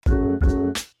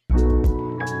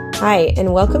Hi,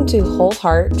 and welcome to Whole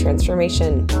Heart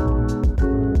Transformation.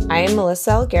 I am Melissa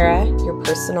Alguera, your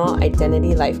personal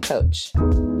identity life coach.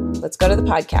 Let's go to the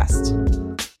podcast.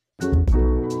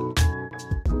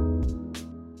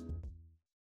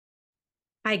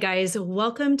 Hi, guys.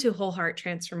 Welcome to Whole Heart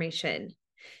Transformation.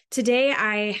 Today,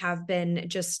 I have been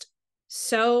just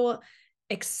so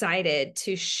excited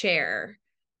to share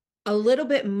a little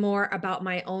bit more about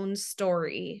my own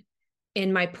story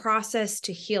in my process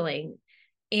to healing.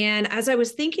 And as I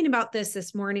was thinking about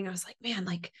this morning, I was like, man,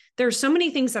 there are so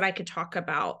many things that I could talk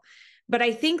about. But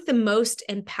I think the most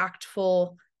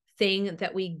impactful thing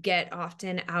that we get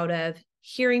often out of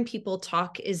hearing people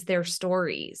talk is their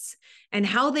stories and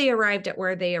how they arrived at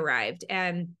where they arrived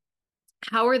and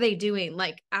how are they doing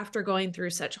after going through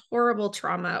such horrible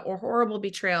trauma or horrible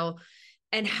betrayal,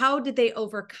 and how did they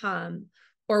overcome,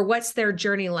 or what's their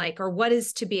journey like, or what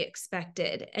is to be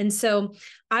expected. And so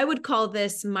I would call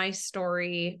this my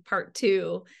story part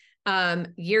 2,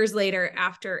 years later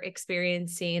after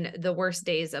experiencing the worst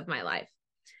days of my life.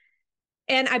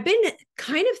 And I've been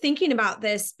kind of thinking about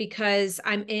this because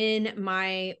I'm in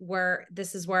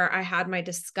this is where I had my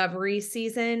discovery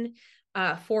season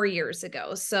 4 years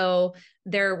ago. So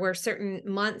there were certain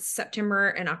months, September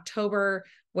and October,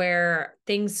 where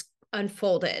things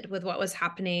unfolded with what was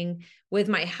happening with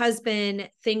my husband,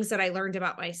 things that I learned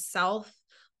about myself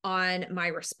on my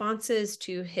responses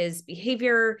to his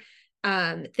behavior,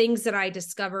 things that I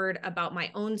discovered about my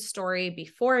own story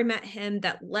before I met him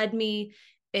that led me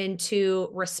into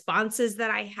responses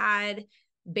that I had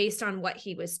based on what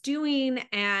he was doing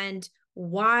and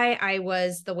why I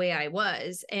was the way I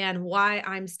was and why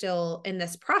I'm still in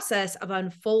this process of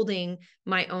unfolding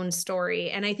my own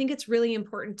story. And I think it's really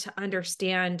important to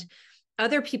understand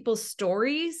other people's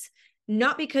stories,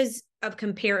 not because of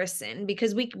comparison,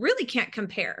 because we really can't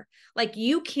compare.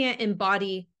 You can't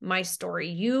embody my story.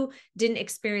 You didn't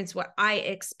experience what I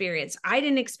experienced. I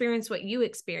didn't experience what you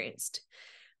experienced.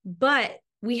 But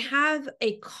we have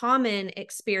a common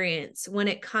experience when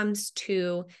it comes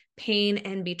to pain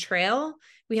and betrayal.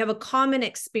 We have a common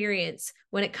experience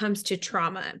when it comes to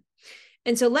trauma.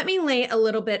 And so let me lay a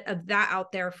little bit of that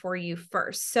out there for you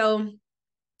first. So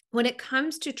when it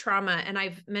comes to trauma, and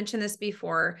I've mentioned this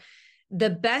before,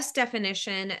 the best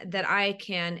definition that I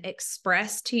can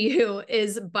express to you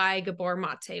is by Gabor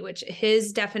Mate, which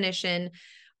his definition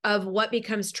of what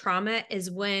becomes trauma is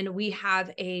when we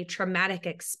have a traumatic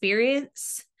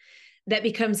experience that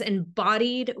becomes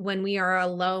embodied when we are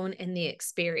alone in the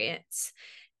experience.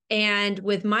 And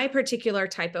with my particular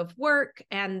type of work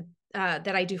and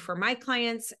that I do for my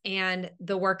clients and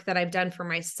the work that I've done for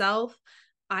myself,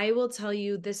 I will tell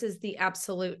you this is the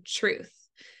absolute truth.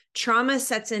 Trauma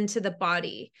sets into the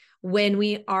body when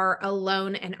we are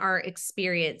alone in our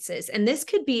experiences. And this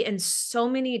could be in so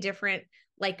many different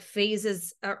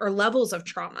phases or levels of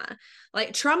trauma.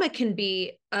 Trauma can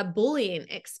be a bullying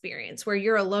experience where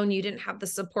you're alone, you didn't have the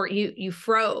support, you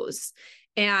froze.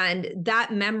 And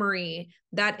that memory,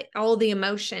 that all the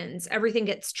emotions, everything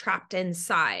gets trapped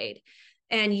inside.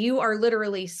 And you are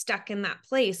literally stuck in that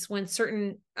place when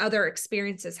certain other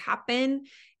experiences happen.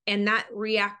 And that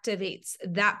reactivates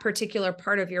that particular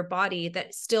part of your body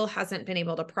that still hasn't been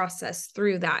able to process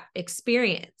through that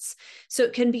experience. So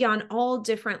it can be on all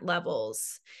different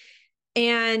levels.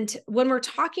 And when we're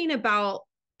talking about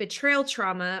betrayal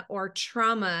trauma or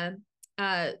trauma,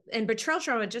 and betrayal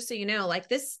trauma, just so you know,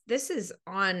 this is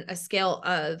on a scale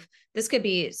of, this could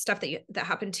be stuff that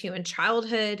happened to you in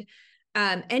childhood,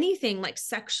 anything like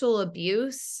sexual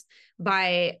abuse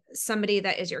by somebody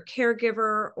that is your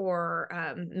caregiver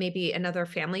or maybe another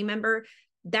family member.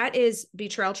 That is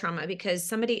betrayal trauma because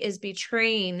somebody is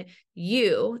betraying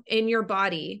you in your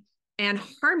body and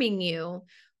harming you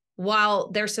while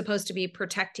they're supposed to be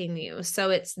protecting you. So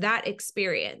it's that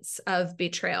experience of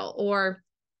betrayal. Or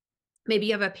maybe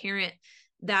you have a parent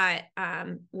that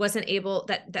wasn't able,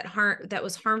 that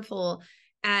was harmful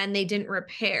and they didn't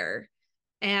repair,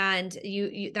 and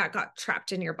you that got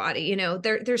trapped in your body.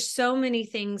 There's so many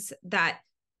things that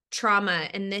trauma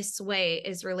in this way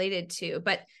is related to.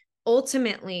 But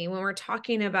ultimately, when we're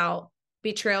talking about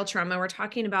betrayal trauma, we're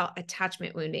talking about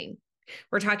attachment wounding.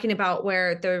 We're talking about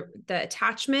where the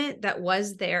attachment that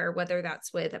was there, whether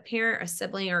that's with a parent, a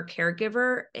sibling, or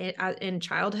caregiver in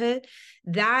childhood,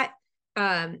 that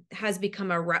has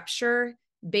become a rupture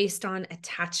based on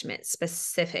attachment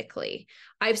specifically.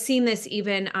 I've seen this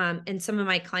even in some of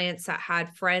my clients that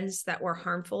had friends that were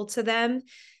harmful to them,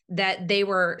 that they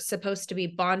were supposed to be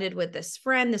bonded with this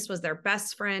friend. This was their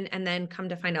best friend. And then come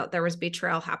to find out there was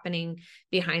betrayal happening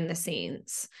behind the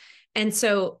scenes. And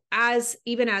so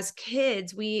even as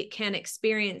kids, we can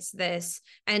experience this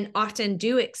and often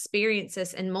do experience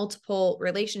this in multiple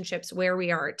relationships where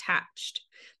we are attached.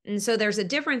 And so there's a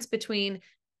difference between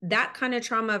that kind of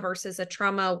trauma versus a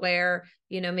trauma where,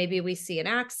 maybe we see an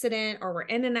accident or we're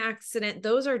in an accident.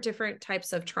 Those are different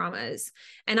types of traumas.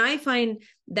 And I find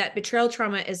that betrayal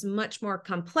trauma is much more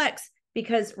complex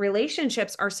because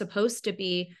relationships are supposed to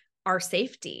be our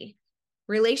safety.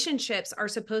 Relationships are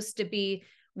supposed to be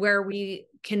where we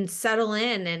can settle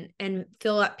in and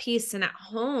feel at peace and at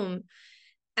home.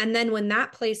 And then when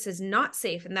that place is not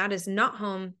safe and that is not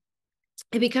home,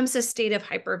 it becomes a state of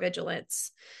hypervigilance.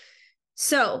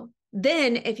 So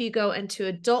then if you go into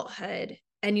adulthood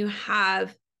and you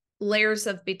have layers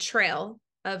of betrayal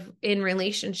in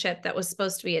relationship that was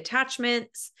supposed to be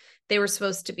attachments, they were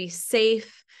supposed to be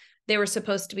safe, they were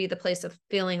supposed to be the place of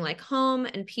feeling like home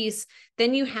and peace,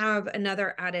 then you have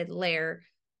another added layer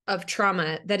of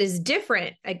trauma that is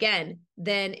different, again,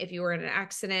 than if you were in an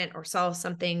accident or saw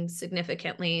something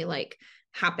significantly like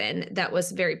happen that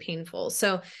was very painful.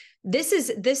 So this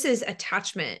is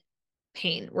attachment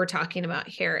pain we're talking about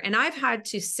here. And I've had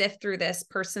to sift through this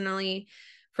personally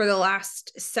for the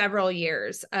last several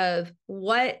years of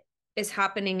what is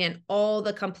happening in all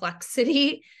the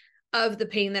complexity of the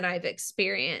pain that I've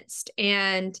experienced.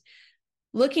 And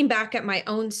looking back at my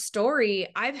own story,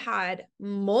 I've had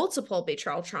multiple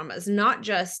betrayal traumas, not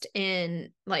just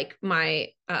in like my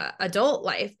adult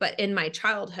life, but in my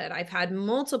childhood. I've had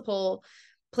multiple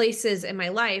places in my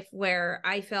life where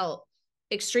I felt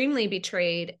extremely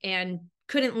betrayed and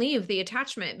couldn't leave the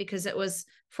attachment because it was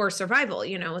for survival.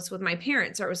 It was with my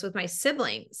parents or it was with my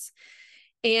siblings.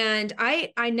 And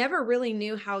I never really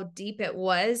knew how deep it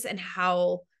was and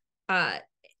how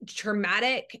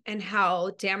traumatic and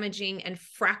how damaging and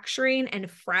fracturing and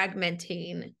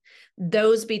fragmenting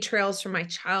those betrayals from my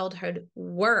childhood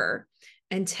were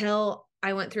until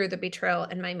I went through the betrayal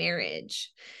in my marriage.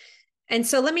 And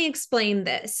so let me explain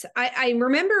this. I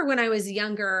remember when I was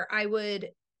younger, I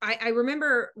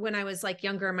remember when I was like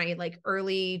younger, in my like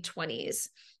early 20s,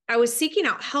 I was seeking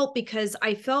out help because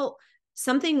I felt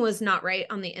something was not right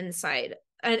on the inside.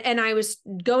 And I was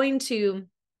going to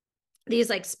these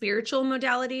like spiritual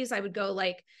modalities. I would go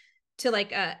like to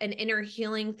like an inner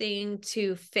healing thing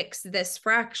to fix this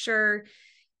fracture.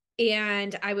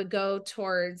 And I would go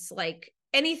towards like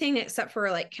anything except for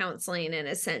like counseling in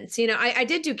a sense. I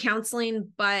did do counseling,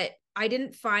 but I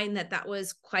didn't find that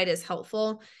was quite as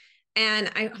helpful.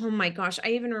 And oh my gosh,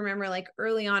 I even remember like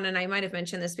early on, and I might have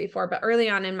mentioned this before, but early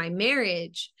on in my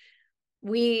marriage,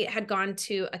 we had gone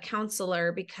to a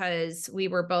counselor because we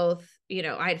were both,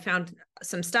 I had found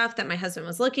some stuff that my husband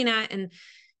was looking at,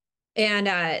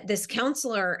 and this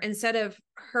counselor, instead of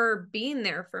her being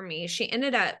there for me, she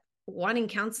ended up wanting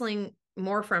counseling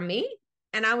more from me.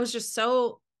 And I was just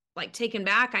so like taken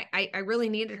back. I really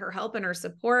needed her help and her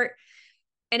support.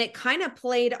 And it kind of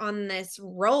played on this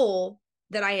role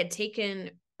that I had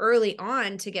taken early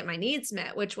on to get my needs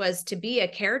met, which was to be a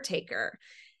caretaker.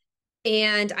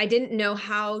 And I didn't know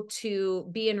how to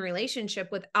be in relationship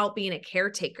without being a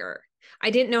caretaker.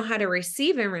 I didn't know how to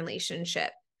receive in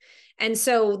relationship. And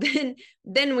so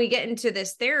then we get into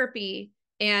this therapy.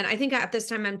 And I think at this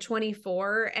time I'm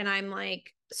 24 and I'm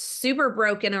like super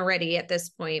broken already at this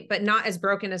point, but not as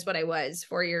broken as what I was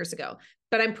 4 years ago.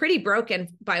 But I'm pretty broken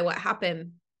by what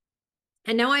happened.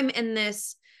 And now I'm in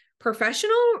this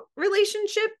professional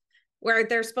relationship where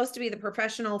they're supposed to be the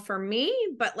professional for me,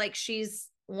 but like she's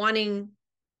wanting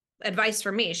advice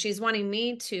from me. She's wanting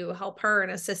me to help her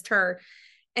and assist her.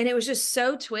 And it was just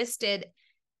so twisted.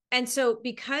 And so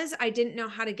because I didn't know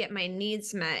how to get my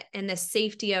needs met and the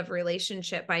safety of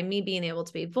relationship by me being able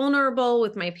to be vulnerable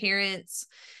with my parents,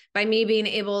 by me being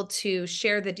able to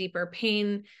share the deeper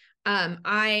pain,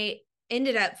 I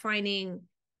ended up finding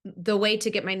the way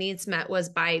to get my needs met was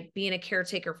by being a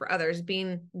caretaker for others,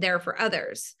 being there for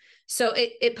others. So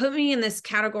it put me in this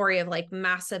category of like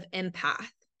massive empath.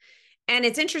 And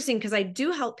it's interesting because I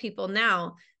do help people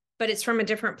now, but it's from a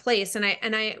different place. And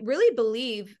I really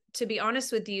believe, to be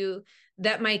honest with you,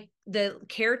 that the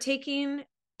caretaking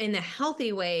in a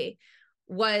healthy way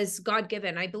was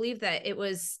God-given. I believe that it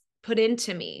was put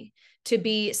into me to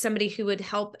be somebody who would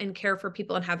help and care for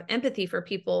people and have empathy for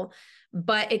people,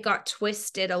 but it got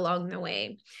twisted along the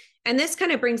way. And this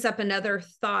kind of brings up another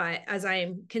thought as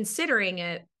I'm considering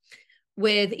it,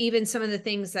 with even some of the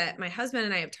things that my husband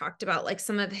and I have talked about, like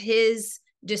some of his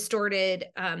distorted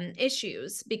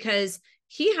issues, because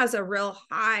he has a real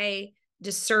high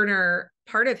discerner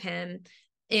part of him.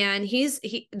 And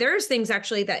there's things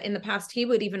actually that in the past he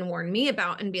would even warn me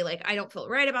about and be like, I don't feel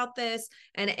right about this.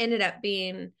 And it ended up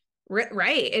being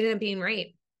right. It ended up being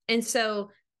right. And so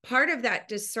part of that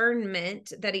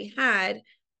discernment that he had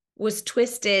was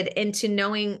twisted into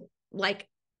knowing like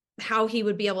how he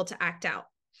would be able to act out.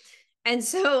 And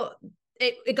so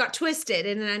it got twisted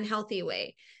in an unhealthy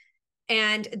way.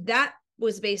 And that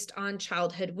was based on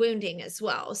childhood wounding as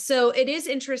well. So it is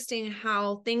interesting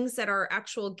how things that are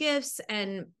actual gifts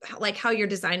and like how you're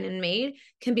designed and made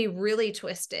can be really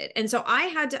twisted. And so I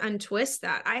had to untwist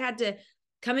that. I had to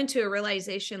come into a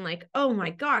realization like, oh my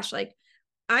gosh, like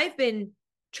I've been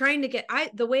trying to get,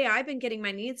 the way I've been getting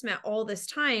my needs met all this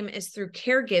time is through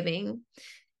caregiving.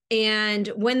 And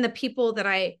when the people that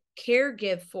I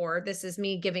caregive for, this is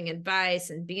me giving advice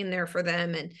and being there for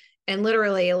them and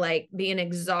literally like being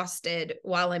exhausted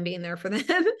while I'm being there for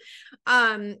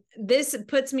them. This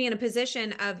puts me in a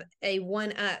position of a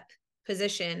one-up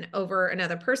position over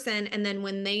another person. And then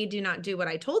when they do not do what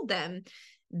I told them,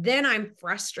 then I'm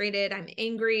frustrated. I'm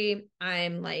angry.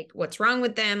 I'm like, what's wrong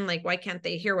with them? Like, why can't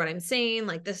they hear what I'm saying?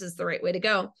 Like, this is the right way to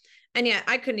go. And yet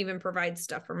I couldn't even provide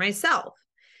stuff for myself.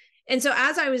 And so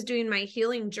as I was doing my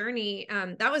healing journey,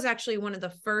 that was actually one of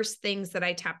the first things that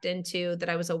I tapped into that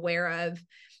I was aware of.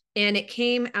 And it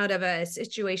came out of a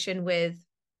situation with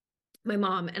my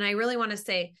mom. And I really want to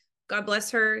say, God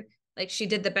bless her. Like she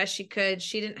did the best she could.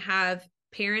 She didn't have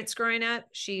parents growing up.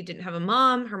 She didn't have a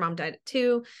mom. Her mom died at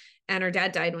 2, and her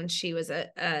dad died when she was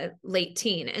a late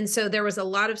teen. And so there was a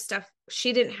lot of stuff.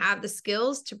 She didn't have the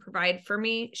skills to provide for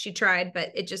me. She tried, but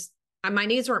it just, my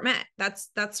needs weren't met. That's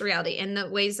the reality. And the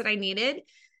ways that I needed,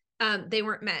 they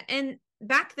weren't met. And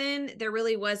back then there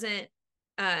really wasn't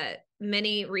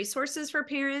many resources for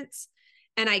parents.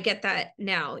 And I get that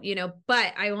now,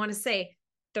 but I want to say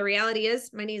the reality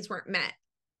is my needs weren't met.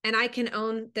 And I can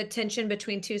own the tension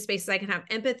between two spaces. I can have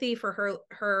empathy for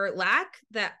her lack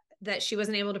that she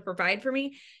wasn't able to provide for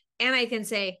me. And I can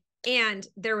say, and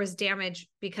there was damage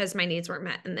because my needs weren't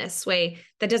met in this way.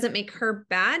 That doesn't make her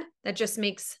bad. That just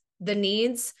makes the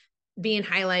needs being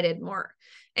highlighted more.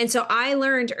 And so I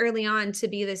learned early on to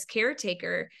be this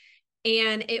caretaker.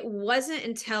 And it wasn't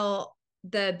until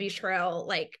the betrayal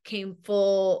like came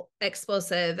full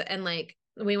explosive and like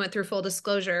we went through full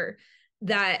disclosure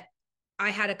that I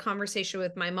had a conversation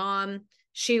with my mom.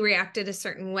 She reacted a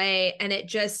certain way. And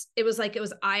it was like, it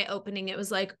was eye-opening. It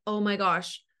was like, oh my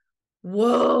gosh,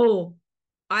 whoa,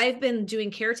 I've been doing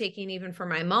caretaking even for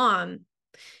my mom.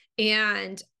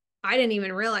 And I didn't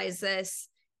even realize this.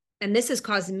 And this has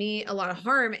caused me a lot of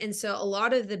harm. And so a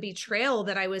lot of the betrayal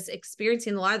that I was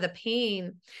experiencing, a lot of the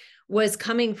pain was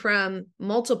coming from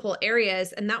multiple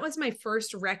areas. And that was my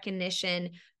first recognition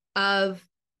of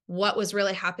what was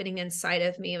really happening inside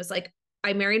of me. It was like,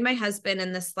 I married my husband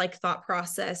in this like thought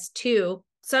process too,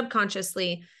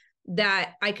 subconsciously,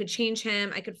 that I could change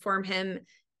him. I could form him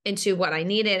into what I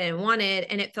needed and wanted.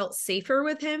 And it felt safer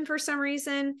with him for some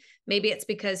reason. Maybe it's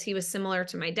because he was similar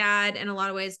to my dad in a lot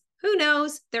of ways. Who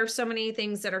knows? There's so many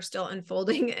things that are still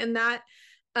unfolding in that.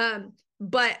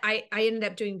 But I ended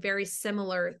up doing very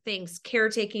similar things,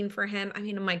 caretaking for him. I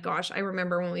mean, oh my gosh, I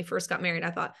remember when we first got married,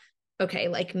 I thought, okay,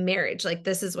 like marriage, like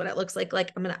this is what it looks like.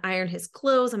 Like I'm going to iron his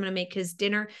clothes. I'm going to make his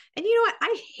dinner. And you know what?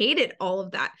 I hated all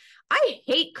of that. I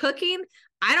hate cooking.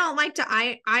 I don't like to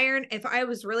iron. If I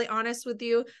was really honest with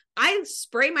you, I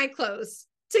spray my clothes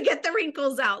to get the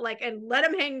wrinkles out, like, and let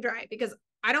them hang dry because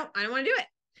I don't want to do it.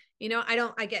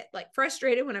 I get like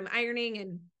frustrated when I'm ironing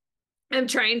and I'm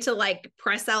trying to like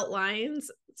press out lines.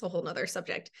 It's a whole nother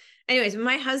subject. Anyways,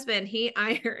 my husband, he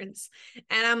irons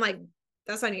and I'm like,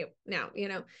 that's on you now,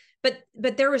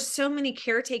 but there was so many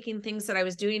caretaking things that I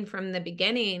was doing from the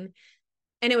beginning.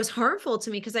 And it was harmful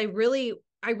to me because I really,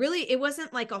 it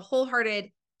wasn't like a wholehearted,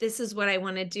 this is what I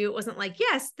want to do. It wasn't like,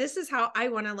 yes, this is how I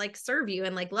want to like serve you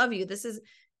and like love you.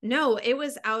 No, it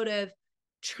was out of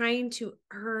trying to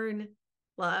earn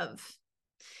love.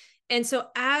 And so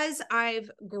as I've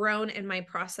grown in my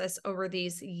process over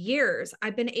these years,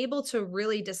 I've been able to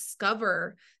really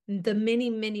discover the many,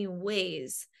 many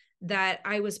ways that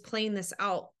I was playing this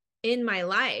out in my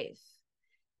life.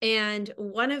 And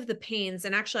one of the pains,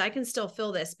 and actually I can still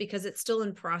feel this because it's still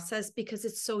in process because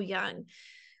it's so young.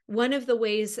 One of the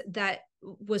ways that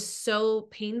was so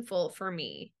painful for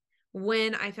me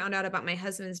when I found out about my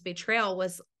husband's betrayal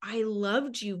was I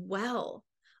loved you well.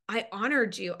 I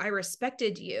honored you. I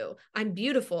respected you. I'm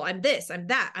beautiful. I'm this, I'm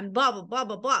that, I'm blah, blah, blah,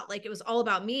 blah, blah. Like it was all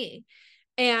about me.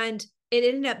 And it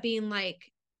ended up being like,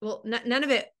 well, none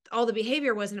of it, all the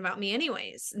behavior wasn't about me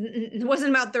anyways. It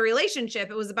wasn't about the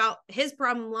relationship. It was about his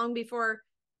problem long before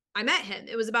I met him.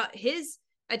 It was about his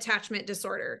attachment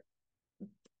disorder,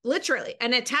 literally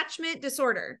an attachment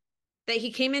disorder that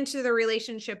he came into the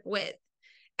relationship with.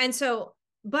 And so,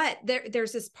 but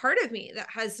there's this part of me that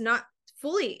has not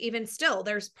fully, even still,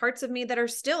 there's parts of me that are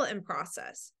still in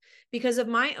process because of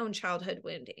my own childhood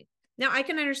wounding. Now I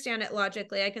can understand it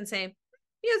logically. I can say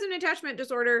he has an attachment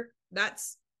disorder.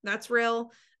 That's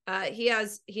real. He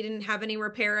didn't have any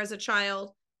repair as a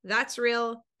child. That's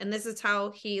real. And this is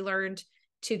how he learned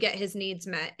to get his needs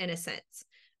met, in a sense,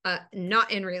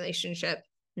 not in relationship,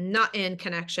 not in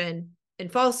connection, in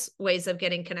false ways of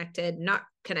getting connected, not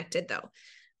connected though,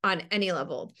 on any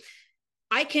level.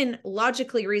 I can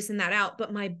logically reason that out,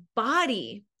 but my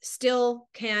body still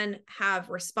can have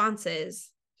responses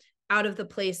out of the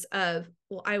place of,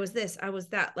 well, I was this, I was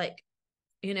that, like,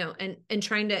 and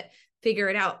trying to figure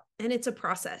it out. And it's a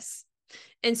process.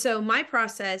 And so my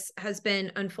process has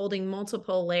been unfolding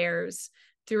multiple layers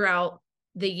throughout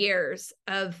the years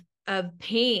of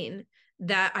pain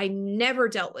that I never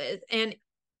dealt with. And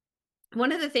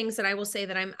one of the things that I will say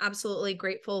that I'm absolutely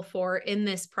grateful for in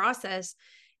this process,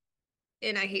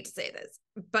 and I hate to say this,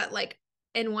 but like,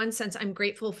 in one sense, I'm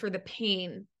grateful for the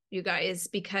pain, you guys,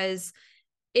 because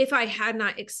if I had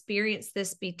not experienced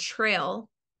this betrayal,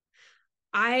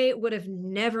 I would have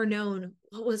never known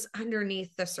what was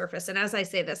underneath the surface. And as I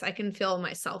say this, I can feel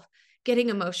myself getting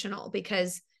emotional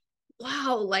because,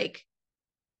 wow, like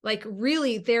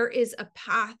really there is a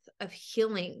path of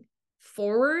healing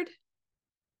forward,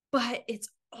 but it's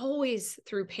always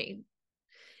through pain.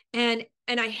 And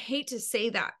I hate to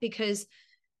say that because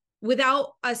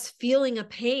without us feeling a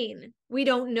pain, we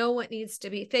don't know what needs to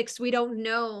be fixed. We don't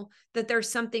know that there's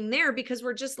something there because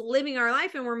we're just living our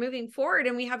life and we're moving forward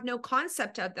and we have no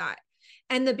concept of that.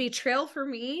 And the betrayal for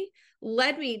me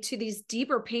led me to these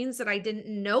deeper pains that I didn't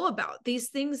know about, these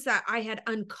things that I had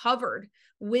uncovered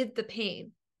with the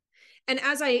pain. And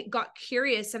as I got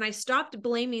curious and I stopped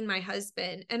blaming my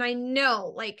husband, and I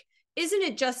know, like, isn't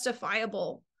it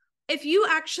justifiable? If you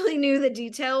actually knew the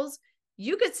details,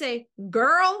 you could say,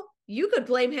 girl, you could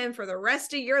blame him for the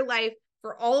rest of your life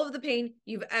for all of the pain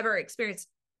you've ever experienced.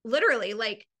 Literally,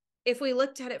 like, if we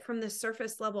looked at it from the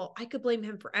surface level, I could blame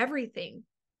him for everything.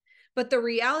 But the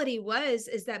reality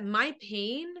is that my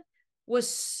pain was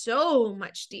so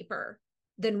much deeper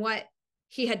than what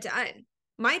he had done.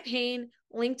 My pain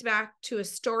linked back to a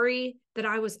story that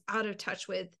I was out of touch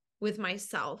with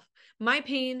myself. My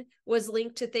pain was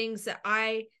linked to things that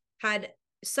I had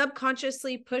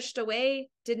subconsciously pushed away,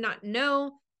 did not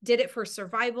know, did it for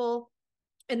survival.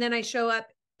 And then I show up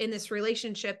in this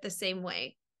relationship the same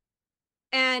way.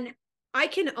 And I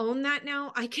can own that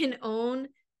now. I can own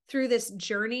through this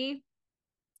journey.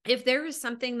 If there is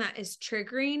something that is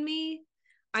triggering me,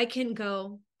 I can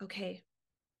go, okay,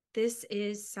 this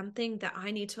is something that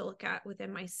I need to look at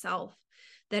within myself.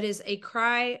 That is a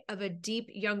cry of a deep,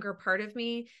 younger part of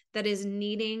me that is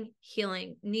needing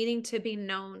healing, needing to be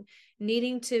known,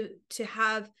 needing to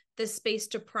have the space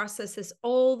to process this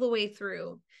all the way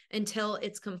through until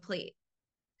it's complete.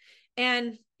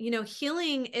 And,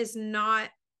 healing is not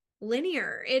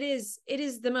linear. It is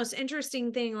the most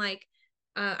interesting thing. Like,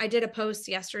 I did a post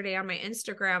yesterday on my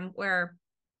Instagram where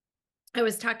I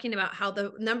was talking about how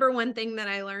the number one thing that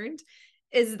I learned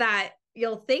is that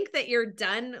you'll think that you're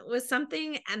done with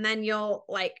something and then you'll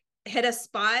like hit a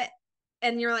spot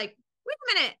and you're like,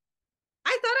 wait a minute.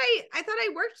 I thought I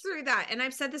worked through that. And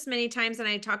I've said this many times, and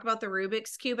I talk about the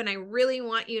Rubik's Cube, and I really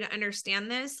want you to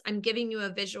understand this. I'm giving you a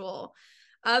visual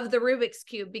of the Rubik's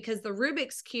Cube because the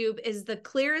Rubik's Cube is the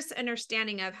clearest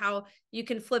understanding of how you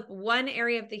can flip one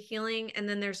area of the healing and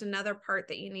then there's another part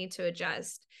that you need to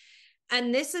adjust.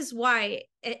 And this is why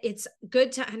it's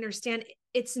good to understand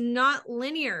it's not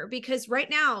linear, because right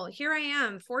now, here I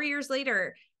am 4 years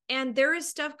later, and there is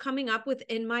stuff coming up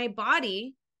within my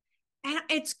body, and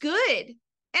it's good.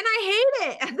 And I hate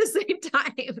it at the same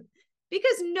time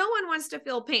because no one wants to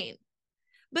feel pain.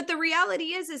 But the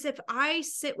reality is if I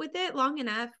sit with it long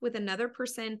enough with another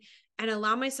person and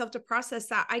allow myself to process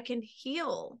that, I can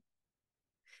heal.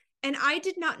 And I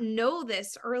did not know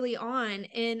this early on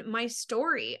in my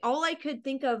story. All I could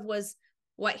think of was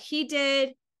what he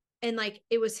did. And like,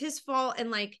 it was his fault.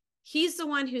 And like, he's the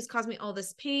one who's caused me all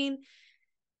this pain.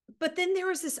 But then there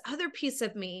was this other piece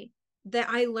of me that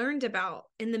I learned about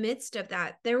in the midst of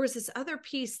that. There was this other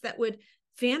piece that would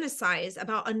fantasize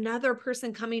about another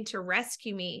person coming to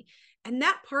rescue me. And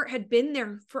that part had been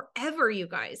there forever, you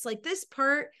guys. Like, this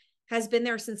part has been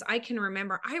there since I can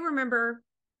remember. I remember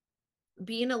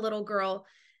being a little girl,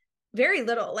 very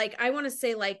little, like I want to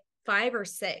say like 5 or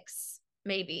 6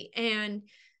 maybe, and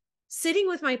sitting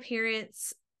with my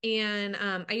parents. And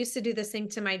I used to do this thing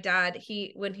to my dad.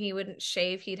 When he wouldn't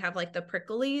shave, he'd have like the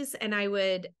pricklies, and I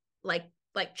would like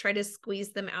try to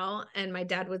squeeze them out. And my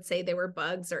dad would say they were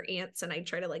bugs or ants, and I'd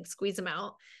try to like squeeze them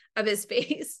out of his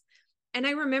face. And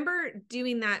I remember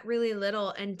doing that really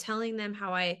little and telling them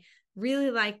how I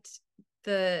really liked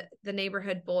the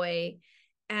neighborhood boy,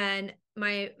 and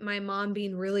my mom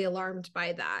being really alarmed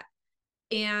by that.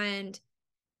 And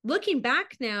looking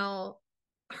back now,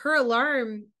 her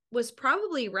alarm was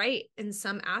probably right in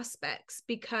some aspects,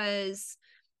 because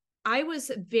I was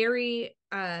very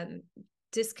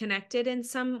disconnected in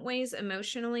some ways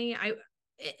emotionally.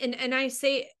 And I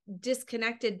say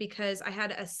disconnected because I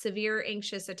had a severe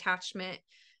anxious attachment.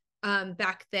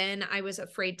 Back then, I was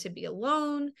afraid to be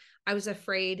alone. I was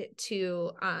afraid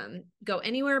to go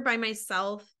anywhere by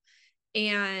myself.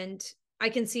 And I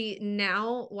can see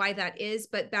now why that is.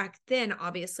 But back then,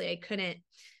 obviously, I couldn't.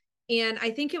 And I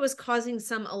think it was causing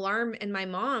some alarm in my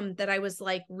mom that I was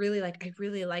like, really like, I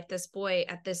really like this boy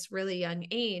at this really young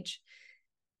age.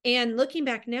 And looking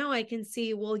back now, I can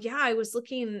see, well, yeah, I was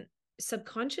looking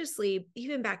subconsciously,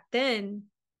 even back then,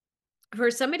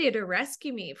 for somebody to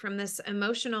rescue me from this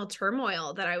emotional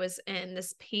turmoil that I was in,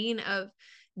 this pain of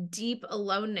deep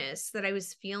aloneness that I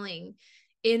was feeling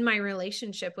in my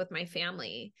relationship with my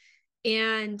family.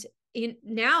 And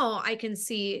now I can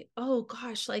see, oh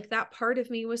gosh, like that part of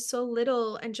me was so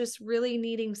little and just really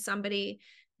needing somebody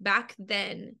back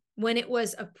then when it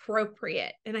was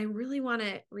appropriate. And I really want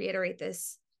to reiterate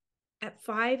this. At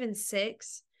 5 and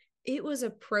 6, it was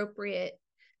appropriate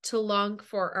to long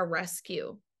for a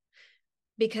rescue,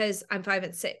 because I'm 5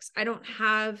 and 6. I don't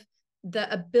have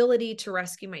the ability to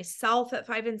rescue myself at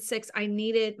 5 and 6. I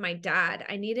needed my dad.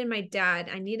 I needed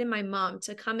my mom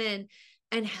to come in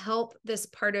and help this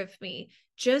part of me,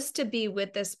 just to be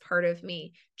with this part of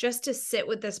me, just to sit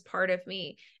with this part of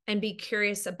me and be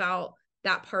curious about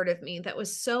that part of me that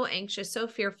was so anxious, so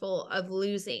fearful of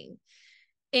losing.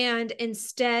 And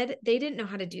instead, they didn't know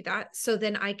how to do that. So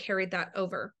then I carried that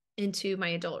over into my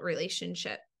adult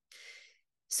relationship.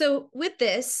 So with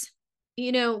this,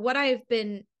 what I've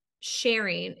been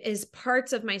sharing is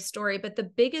parts of my story, but the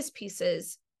biggest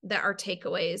pieces that are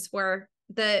takeaways were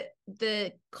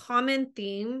the common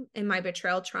theme in my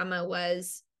betrayal trauma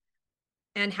was,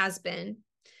 and has been,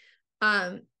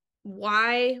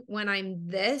 why when I'm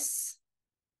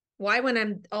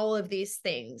all of these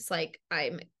things, like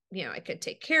I could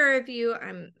take care of you,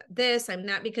 I'm this, I'm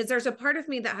that, because there's a part of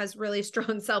me that has really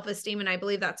strong self-esteem, and I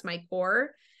believe that's my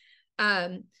core.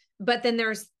 But then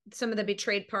there's some of the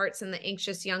betrayed parts and the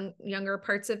anxious younger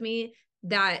parts of me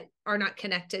that are not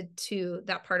connected to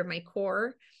that part of my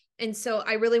core. And so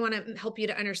I really want to help you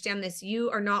to understand this. You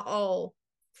are not all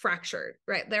fractured,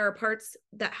 right? There are parts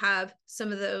that have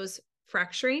some of those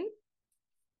fracturing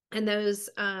and those,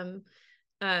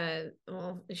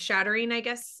 shattering, I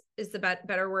guess, is the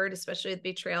better word, especially with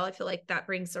betrayal. I feel like that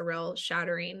brings a real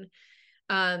shattering.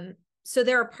 So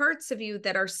there are parts of you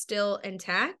that are still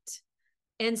intact.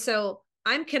 And so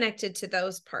I'm connected to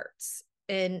those parts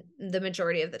in the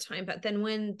majority of the time. But then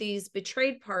when these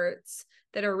betrayed parts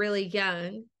that are really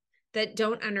young, that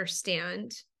don't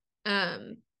understand,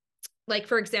 like,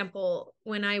 for example,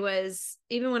 when I was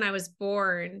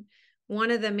born,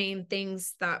 one of the main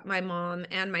things that my mom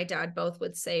and my dad both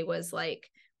would say was, like,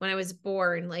 when I was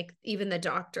born, like, even the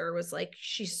doctor was like,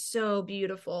 she's so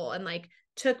beautiful, and like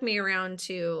took me around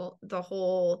to the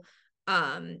whole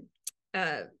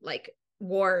like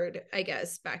ward, I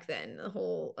guess back then, the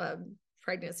whole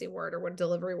pregnancy ward or what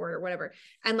delivery ward or whatever,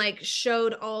 and like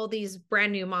showed all these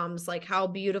brand new moms like how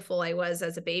beautiful I was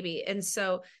as a baby. And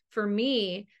so for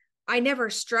me, I never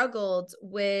struggled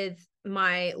with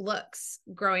my looks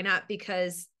growing up,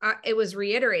 because it was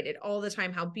reiterated all the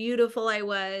time how beautiful I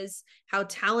was, how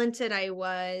talented I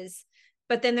was.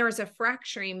 But then there was a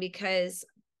fracturing because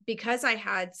I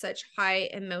had such high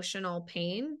emotional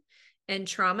pain and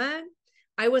trauma.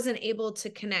 I wasn't able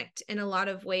to connect in a lot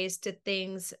of ways to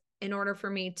things in order for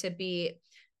me to be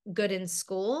good in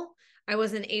school. I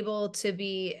wasn't able to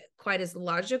be quite as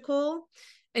logical.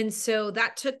 And so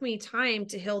that took me time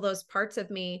to heal those parts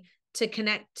of me, to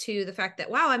connect to the fact that,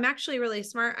 wow, I'm actually really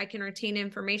smart. I can retain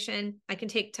information. I can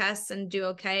take tests and do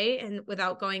okay, and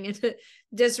without going into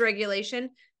dysregulation.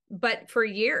 But for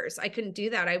years, I couldn't do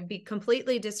that. I would be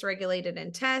completely dysregulated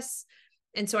in tests.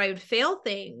 And so I would fail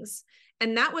things.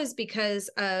 And that was because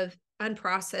of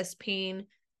unprocessed pain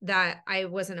that I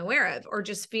wasn't aware of, or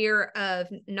just fear of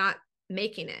not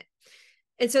making it.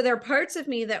 And so there are parts of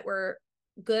me that were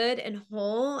good and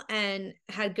whole and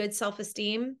had good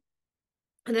self-esteem.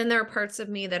 And then there are parts of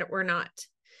me that were not.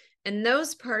 And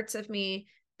those parts of me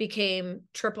became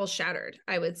triple shattered,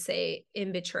 I would say,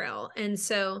 in betrayal. And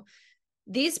so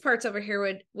these parts over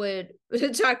here would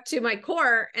talk to my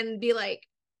core and be like,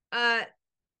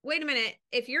 wait a minute,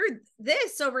 if you're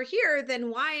this over here, then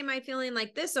why am I feeling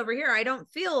like this over here? I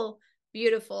don't feel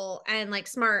beautiful and like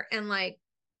smart and like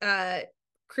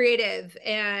creative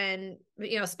and,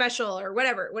 you know, special or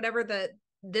whatever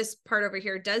this part over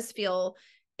here does feel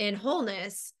in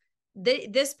wholeness,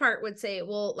 this part would say,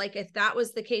 well, like if that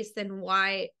was the case, then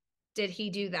why did he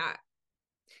do that?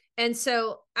 And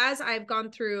so as I've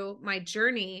gone through my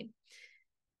journey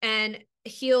and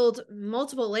healed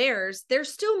multiple layers,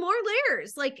 there's still more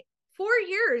layers. Like 4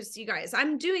 years, you guys,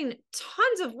 I'm doing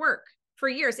tons of work for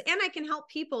years, and I can help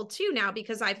people too now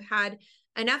because I've had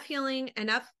enough healing,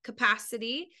 enough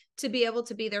capacity to be able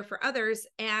to be there for others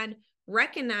and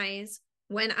recognize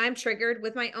when I'm triggered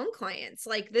with my own clients.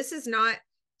 Like this is not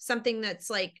something that's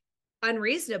like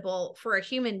unreasonable for a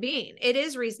human being. It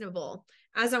is reasonable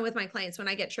as I'm with my clients when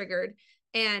I get triggered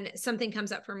and something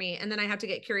comes up for me. And then I have to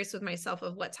get curious with myself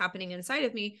of what's happening inside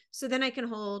of me. So then I can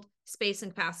hold space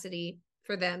and capacity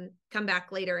for them, come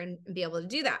back later and be able to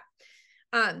do that.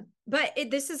 But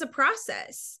this is a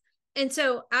process. And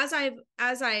so as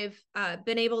I've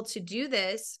been able to do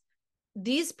this,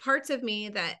 these parts of me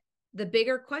that the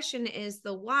bigger question is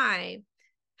the why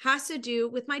has to do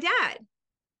with my dad,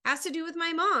 has to do with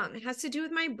my mom, has to do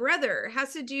with my brother,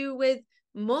 has to do with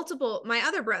my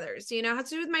other brothers, you know, has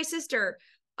to do with my sister,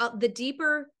 the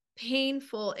deeper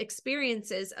painful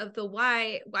experiences of the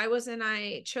why wasn't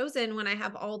I chosen when I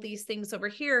have all these things over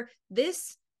here?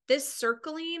 This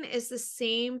circling is the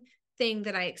same thing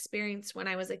that I experienced when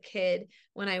I was a kid,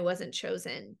 when I wasn't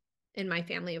chosen in my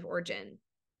family of origin.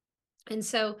 And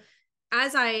so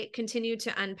as I continue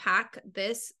to unpack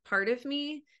this part of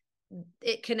me,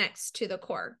 it connects to the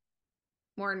core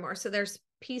more and more. So there's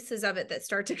pieces of it that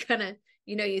start to kind of,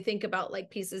 you know, you think about like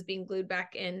pieces being glued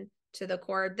back in to the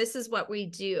core. This is what we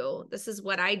do. This is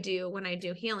what I do when I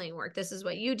do healing work. This is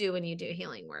what you do when you do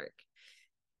healing work.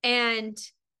 And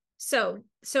so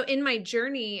in my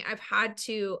journey, I've had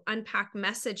to unpack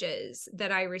messages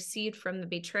that I received from the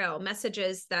betrayal,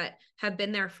 messages that have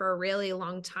been there for a really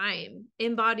long time,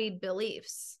 embodied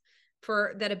beliefs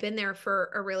that have been there for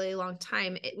a really long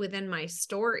time within my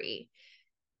story.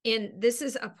 And this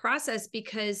is a process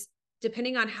because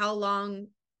depending on how long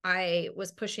I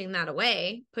was pushing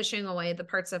away the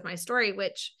parts of my story,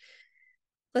 which,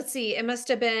 let's see, it must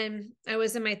have been, I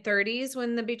was in my 30s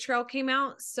when the betrayal came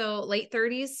out. So late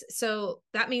 30s. So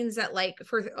that means that like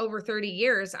for over 30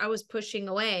 years, I was pushing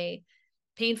away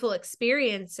painful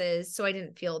experiences so I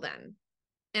didn't feel them.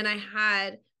 And I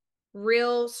had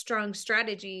real strong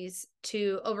strategies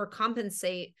to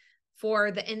overcompensate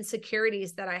for the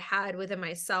insecurities that I had within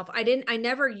myself. I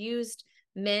never used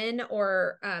men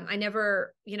or I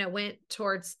never, you know, went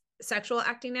towards sexual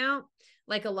acting out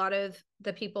like a lot of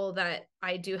the people that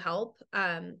I do help.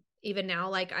 Even now,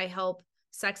 like I help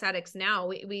sex addicts now.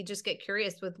 We just get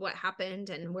curious with what happened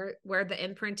and where the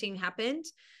imprinting happened.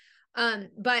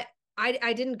 But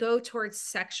I didn't go towards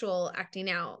sexual acting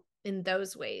out in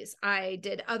those ways. I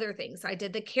did other things. I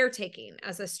did the caretaking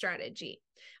as a strategy.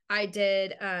 I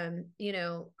did, you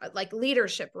know, like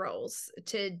leadership roles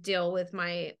to deal with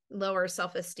my lower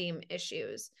self-esteem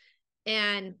issues.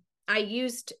 And I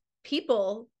used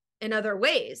people in other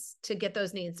ways to get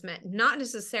those needs met, not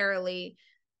necessarily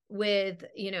with,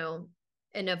 you know,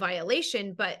 in a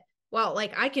violation, but well,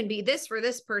 like I can be this for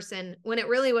this person when it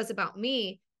really was about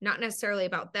me, not necessarily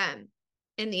about them.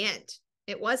 In the end,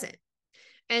 it wasn't.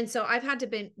 And so I've had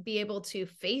to be able to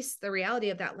face the reality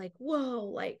of that, like, whoa,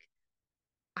 like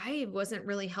I wasn't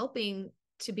really helping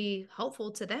to be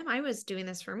helpful to them. I was doing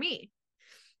this for me.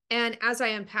 And as I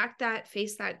unpacked that,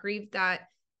 faced that, grieved that,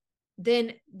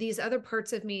 then these other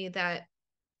parts of me that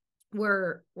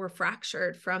were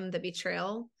fractured from the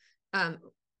betrayal,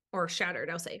 or shattered,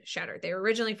 I'll say shattered. They were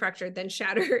originally fractured, then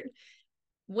shattered.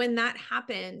 When that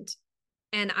happened,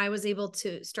 and I was able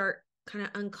to start kind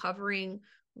of uncovering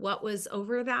what was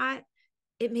over that,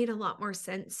 it made a lot more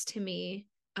sense to me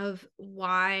of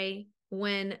why,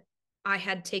 when I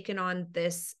had taken on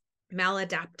this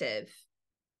maladaptive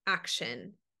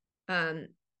action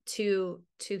to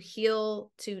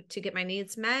heal, to get my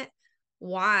needs met,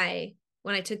 why,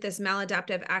 when I took this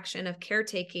maladaptive action of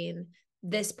caretaking,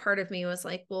 this part of me was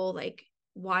like, well, like,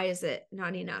 why is it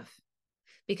not enough?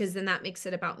 Because then that makes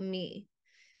it about me.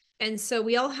 And so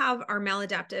we all have our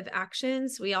maladaptive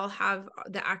actions. We all have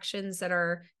the actions that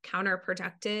are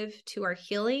counterproductive to our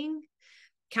healing,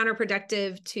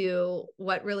 counterproductive to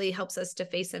what really helps us to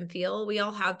face and feel. We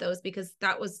all have those because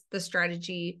that was the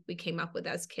strategy we came up with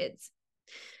as kids.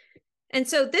 And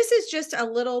so this is just a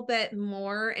little bit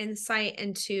more insight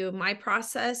into my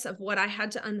process of what I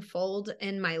had to unfold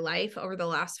in my life over the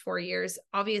last 4 years.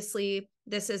 Obviously,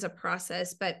 this is a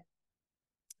process, but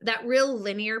that real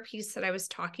linear piece that I was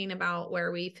talking about,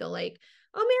 where we feel like,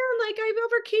 oh man, like I've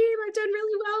overcame, I've done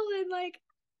really well, and like,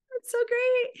 that's so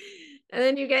great. And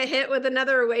then you get hit with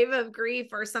another wave of grief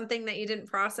or something that you didn't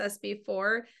process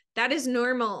before. That is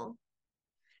normal.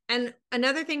 And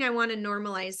another thing I want to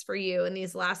normalize for you in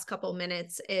these last couple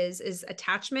minutes is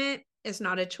attachment is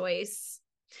not a choice.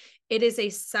 It is a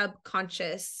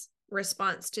subconscious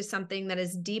response to something that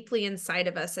is deeply inside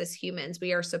of us as humans.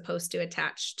 We are supposed to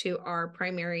attach to our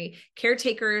primary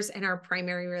caretakers and our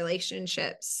primary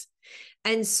relationships.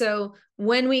 And so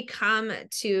when we come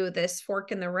to this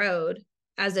fork in the road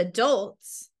as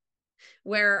adults,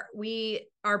 where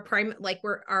our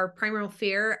primal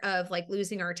fear of like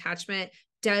losing our attachment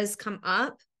does come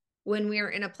up when we are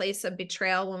in a place of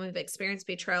betrayal, when we've experienced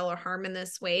betrayal or harm in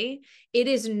this way, it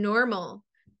is normal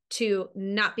to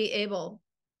not be able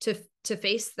to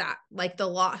face that, like the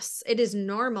loss. It is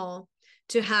normal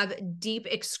to have deep,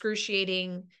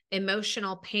 excruciating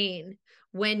emotional pain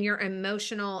when your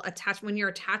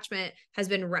attachment has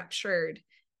been ruptured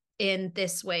in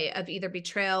this way of either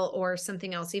betrayal or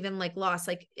something else, even like loss,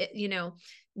 like,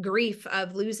 grief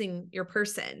of losing your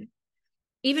person,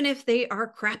 even if they are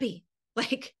crappy.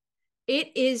 Like,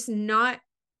 it is not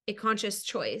a conscious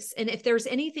choice. And if there's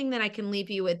anything that I can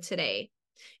leave you with today,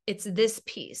 it's this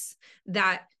piece,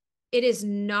 that it is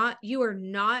not, you are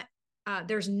not,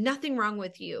 there's nothing wrong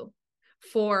with you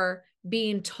for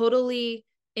being totally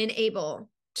unable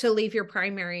to leave your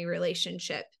primary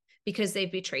relationship because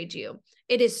they've betrayed you.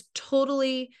 It is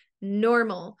totally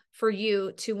normal for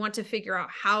you to want to figure out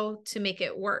how to make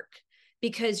it work,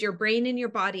 because your brain and your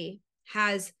body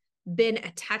has been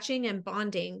attaching and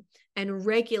bonding and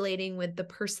regulating with the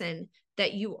person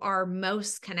that you are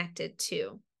most connected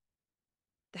to.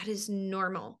 That is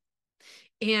normal.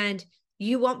 And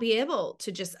you won't be able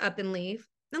to just up and leave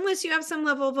unless you have some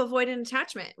level of avoidant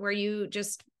attachment where you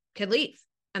just could leave,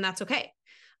 and that's okay.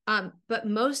 But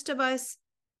most of us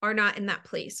are not in that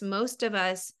place. Most of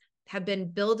us have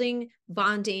been building,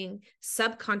 bonding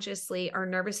subconsciously, our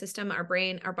nervous system, our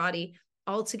brain, our body,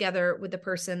 all together with the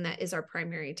person that is our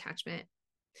primary attachment.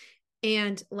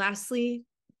 And lastly,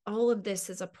 all of this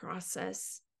is a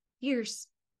process. Years.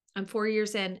 I'm 4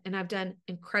 years in, and I've done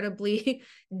incredibly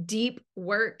deep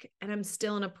work, and I'm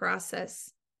still in a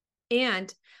process.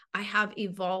 And I have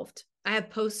evolved. I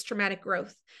have post-traumatic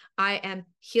growth. I am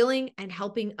healing and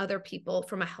helping other people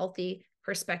from a healthy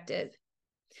perspective.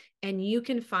 And you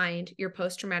can find your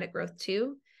post-traumatic growth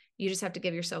too. You just have to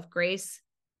give yourself grace,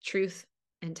 truth,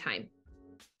 and time.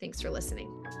 Thanks for listening.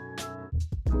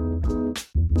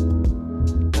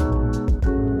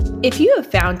 If you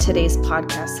have found today's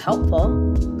podcast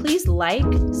helpful, please like,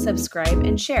 subscribe,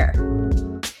 and share.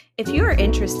 If you are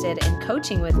interested in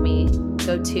coaching with me,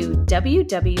 go to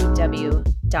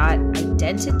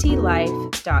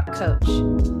www.identitylife.coach.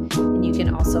 And you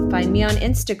can also find me on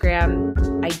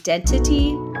Instagram,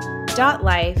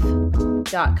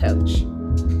 identity.life.coach.